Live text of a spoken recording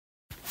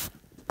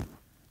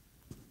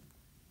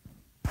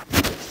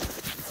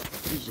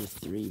these are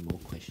 3 more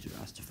questions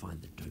we asked to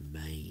find the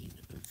domain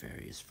of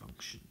various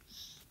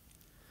functions.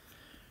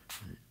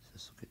 Right, so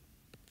let's look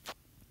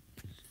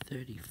at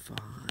 35,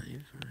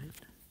 right?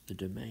 The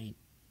domain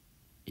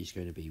is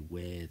going to be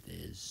where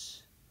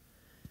there's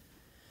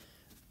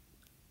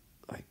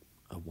like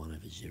a 1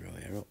 over 0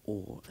 error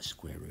or a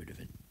square root of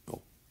it, or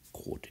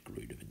quartic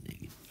root of a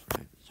negative,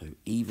 right? So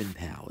even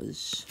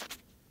powers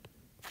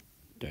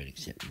don't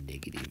accept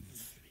negative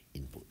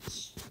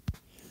inputs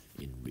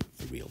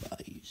for real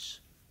values.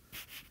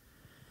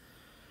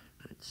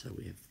 Right, so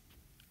we have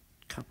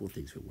a couple of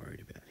things we're worried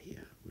about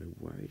here. We're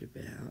worried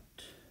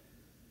about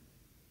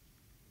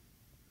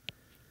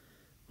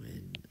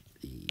when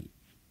the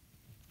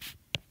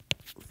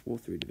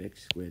 4th root of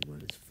x squared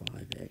minus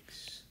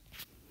 5x,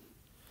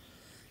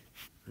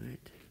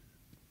 right?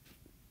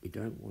 We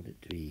don't want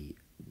it to be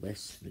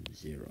less than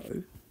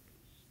 0.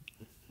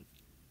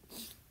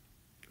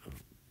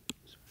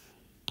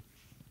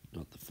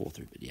 Not the 4th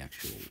root, but the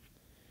actual.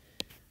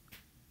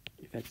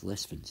 If that's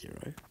less than 0,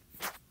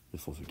 the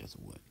 4th root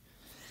doesn't work.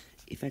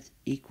 If that's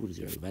equal to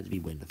 0, it has to be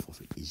when the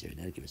 4th root is 0, and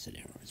that'll give us an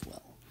error as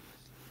well.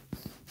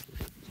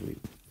 So we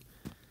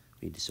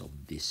need to solve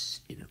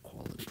this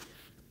inequality.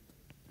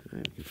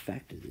 Right, we can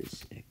factor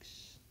this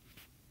x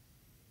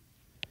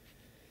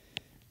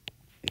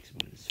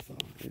minus 5.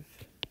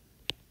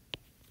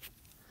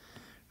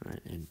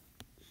 Right, and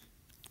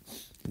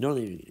not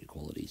only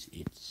inequalities,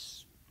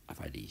 I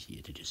find it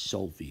easier to just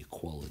solve the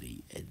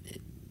equality and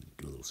then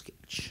do a little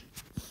sketch.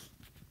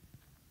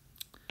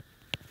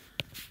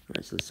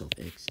 Alright, so let's solve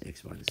x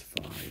minus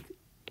 5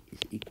 is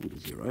equal to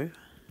 0.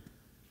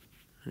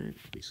 Right,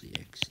 obviously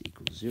x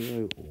equals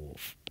 0 or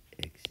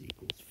x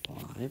equals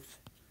 5.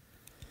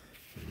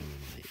 We know where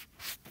my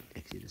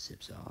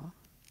x-intercepts are.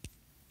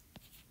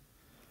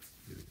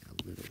 Doing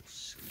a little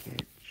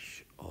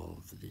sketch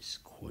of this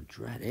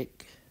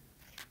quadratic.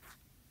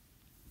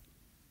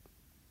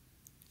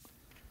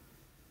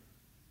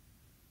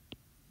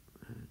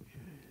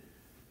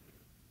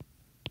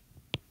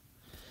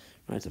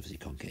 Right, it's obviously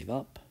concave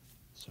up,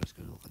 so it's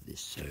going to look like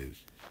this. So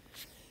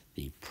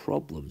the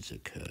problems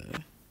occur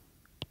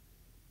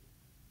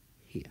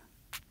here.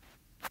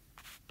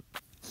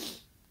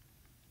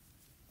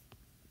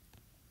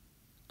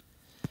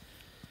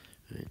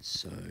 Right,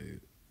 so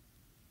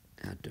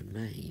our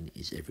domain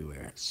is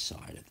everywhere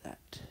outside of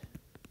that.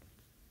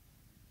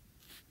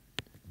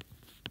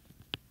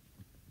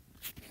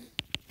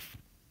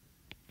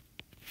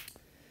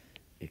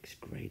 X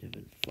greater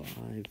than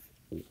 5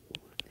 or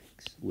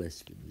x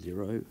less than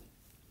 0.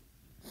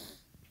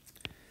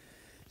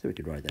 So we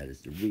could write that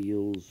as the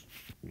reals,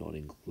 not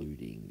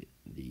including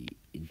the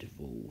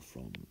interval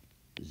from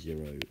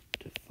 0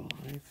 to 5,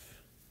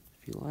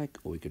 if you like,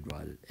 or we could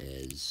write it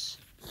as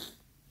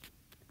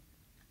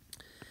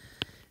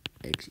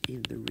x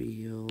in the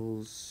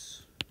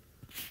reals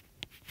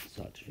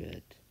such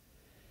that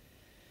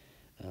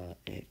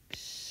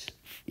x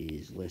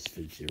is less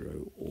than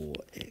 0 or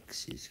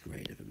x is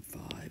greater than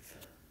 5.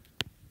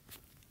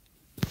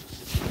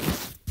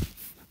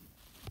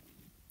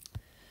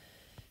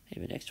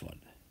 And the next one,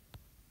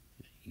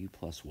 u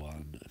plus 1 over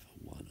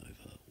 1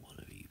 over 1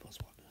 over u plus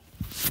 1.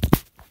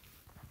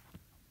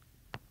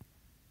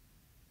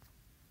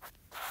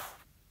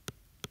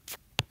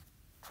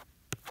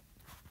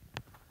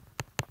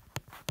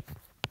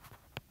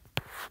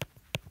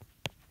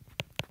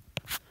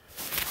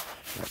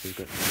 Right, we've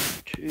got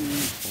 2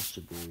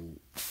 possible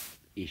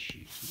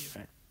issues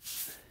here, right?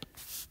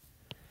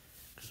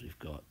 Because we've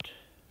got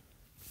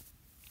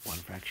one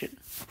fraction,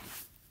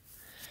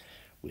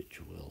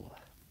 which will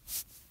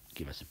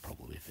give us a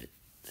problem if it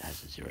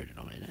has a 0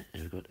 denominator,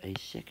 and we've got a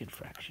second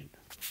fraction.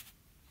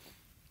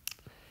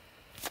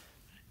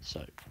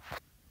 So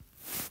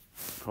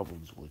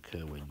problems will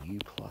occur when u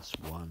plus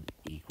 1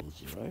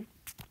 equals 0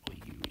 or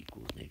u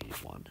equals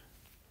negative 1.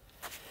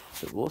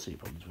 But we'll also see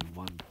problems when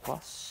 1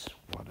 plus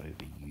 1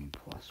 over u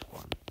plus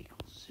 1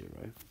 equals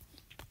 0,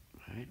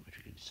 right, which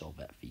we can solve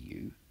that for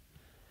u.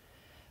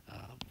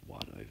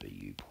 1 over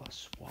u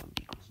plus 1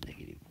 equals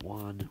negative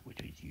 1,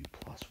 which means u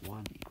plus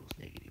 1 equals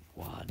negative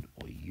 1,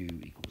 or u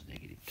equals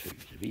negative 2.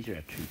 So these are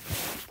our 2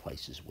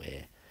 places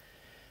where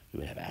we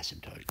would have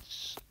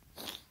asymptotes.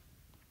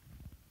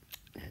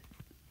 And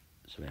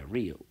so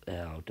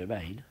our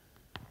domain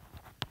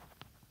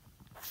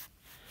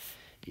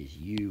is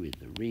u in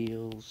the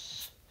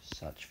reals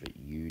such that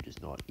u does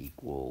not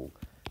equal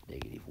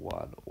negative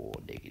 1 or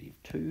negative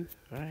 2,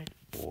 right?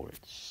 Or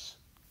it's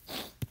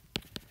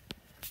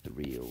the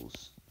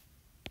reals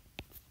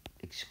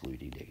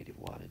excluding negative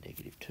 1 and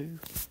negative 2.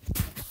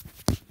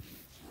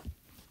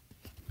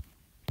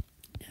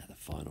 Now the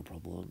final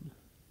problem,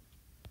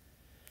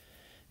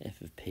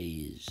 f of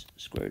p is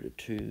square root of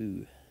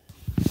 2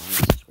 minus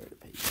the square root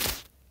of p.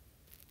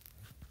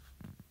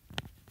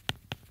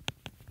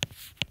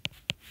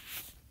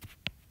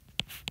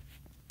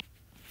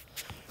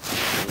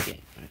 So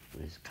again, right,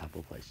 there's a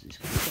couple of places this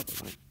can be a problem,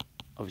 right?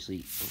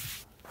 Obviously,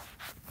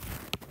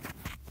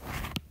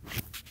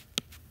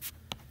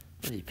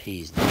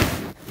 p is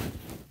not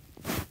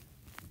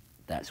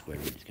that that square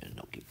root is going to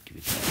not give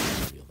you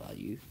a real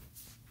value.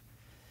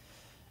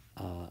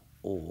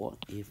 Or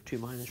if 2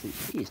 minus root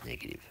p is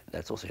negative,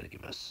 that's also going to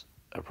give us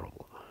a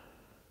problem.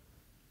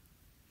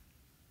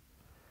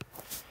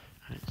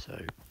 Right, so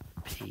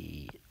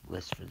p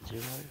less than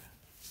 0,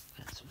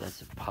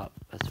 that's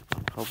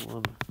one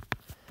problem.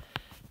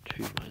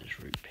 2 minus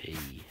root p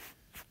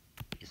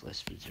is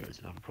less than 0 is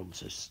another problem,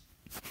 so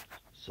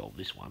solve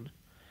this one.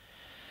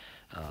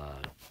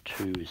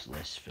 2 is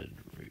less than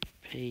root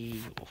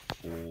p, or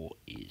 4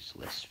 is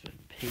less than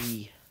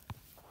p.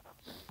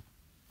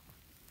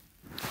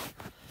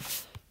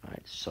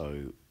 Right,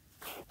 so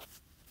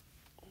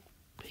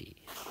p,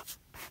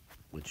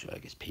 which I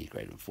guess p is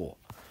greater than 4.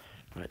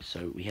 Right,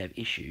 so we have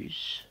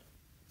issues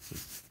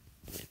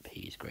when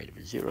p is greater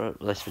than 0,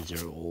 less than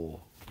 0, or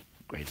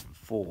greater than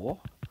 4.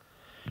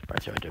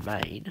 Right, so our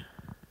domain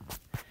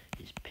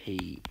is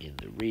p in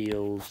the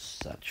reals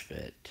such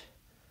that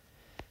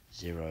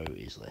 0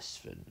 is less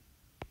than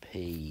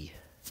p,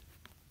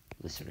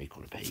 less than or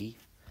equal to p,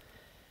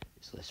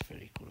 is less than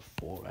or equal to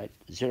 4, right?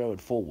 0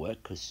 and 4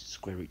 work because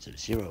square roots of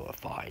 0 are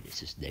fine, it's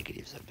just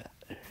negatives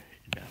are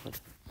invalid.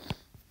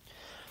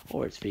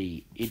 Or it's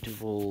the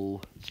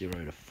interval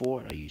 0 to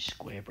 4, and I use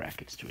square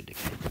brackets to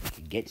indicate that we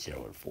can get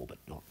 0 and 4, but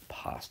not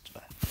past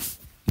that.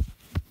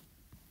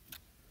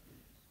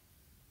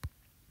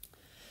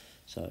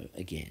 So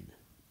again,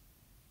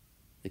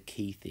 the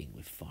key thing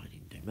with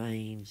finding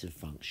domains of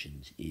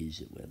functions is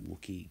that we're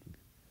looking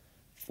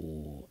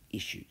for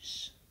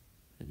issues.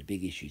 And the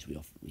big issues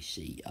we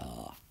see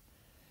are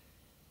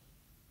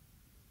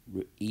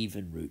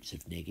even roots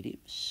of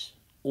negatives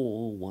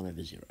or 1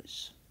 over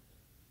zeros.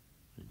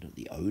 They're not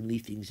the only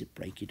things that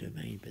break your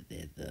domain, but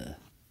they're the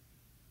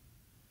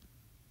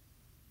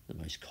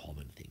most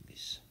common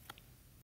things.